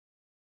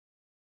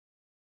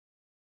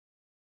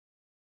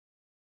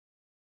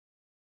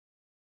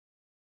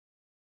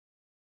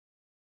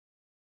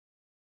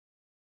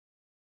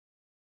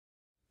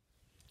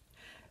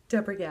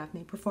Deborah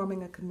Gaffney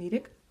performing a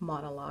comedic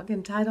monologue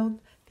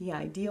entitled The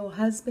Ideal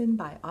Husband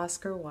by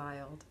Oscar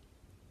Wilde.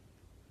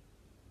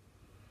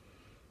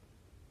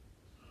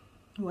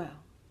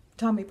 Well,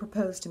 Tommy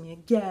proposed to me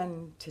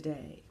again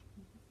today.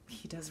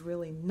 He does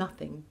really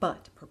nothing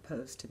but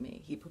propose to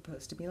me. He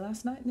proposed to me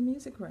last night in the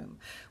music room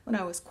when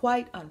I was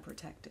quite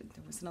unprotected.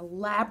 There was an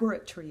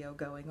elaborate trio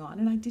going on,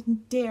 and I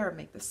didn't dare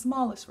make the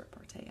smallest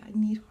repartee. I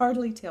need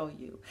hardly tell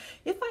you.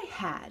 If I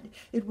had,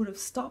 it would have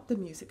stopped the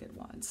music at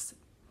once.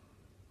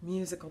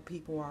 Musical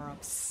people are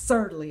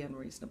absurdly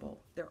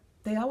unreasonable.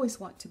 They always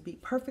want to be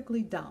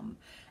perfectly dumb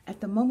at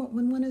the moment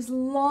when one is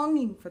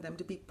longing for them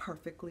to be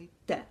perfectly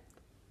deaf.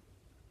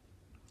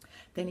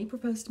 Then he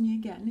proposed to me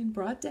again in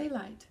broad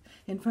daylight,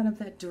 in front of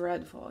that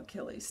dreadful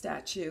Achilles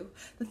statue.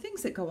 The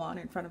things that go on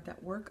in front of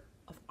that work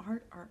of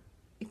art are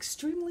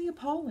extremely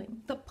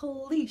appalling. The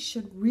police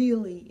should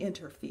really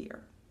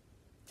interfere.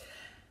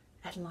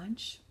 At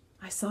lunch,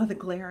 I saw the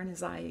glare in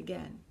his eye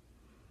again.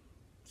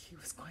 He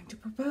was going to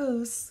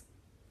propose,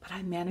 but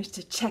I managed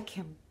to check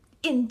him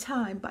in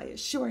time by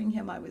assuring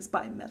him I was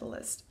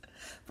bimetallist.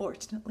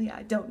 Fortunately,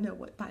 I don't know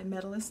what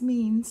bimetallist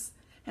means,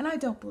 and I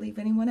don't believe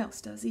anyone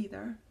else does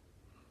either.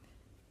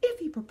 If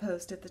he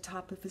proposed at the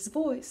top of his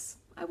voice,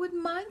 I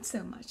wouldn't mind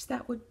so much.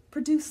 That would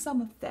produce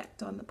some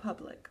effect on the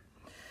public.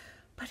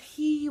 But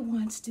he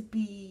wants to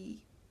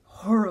be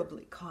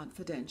horribly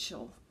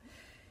confidential.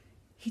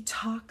 He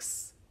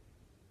talks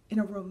in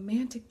a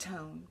romantic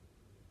tone,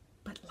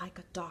 but like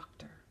a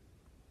doctor.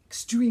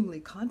 Extremely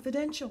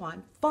confidential.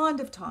 I'm fond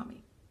of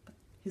Tommy, but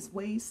his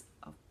ways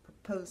of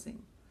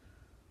proposing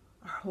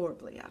are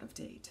horribly out of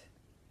date.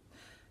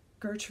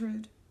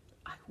 Gertrude,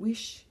 I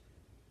wish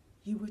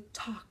you would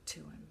talk to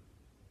him.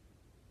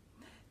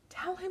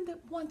 Tell him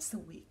that once a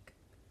week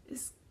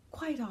is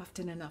quite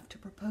often enough to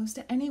propose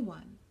to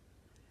anyone,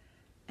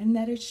 and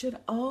that it should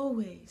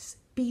always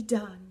be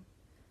done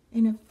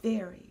in a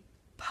very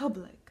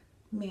public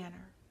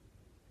manner.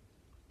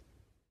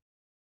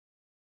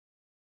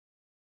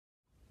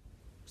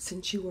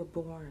 Since you were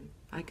born,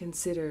 I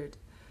considered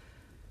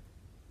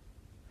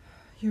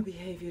your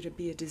behavior to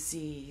be a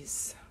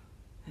disease,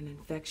 an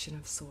infection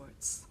of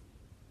sorts.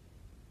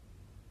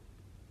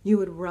 You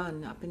would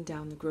run up and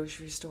down the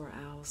grocery store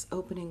aisles,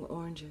 opening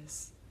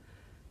oranges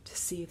to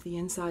see if the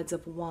insides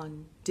of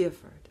one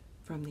differed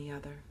from the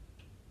other.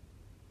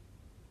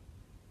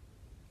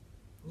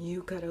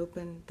 You cut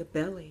open the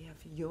belly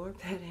of your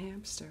pet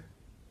hamster.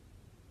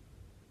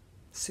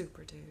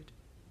 Super dude.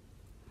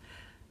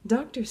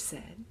 Doctor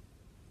said,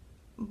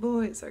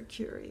 boys are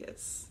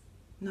curious.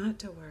 Not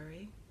to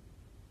worry.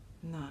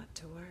 Not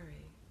to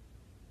worry.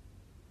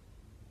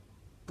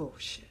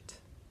 Bullshit.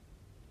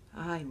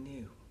 I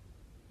knew.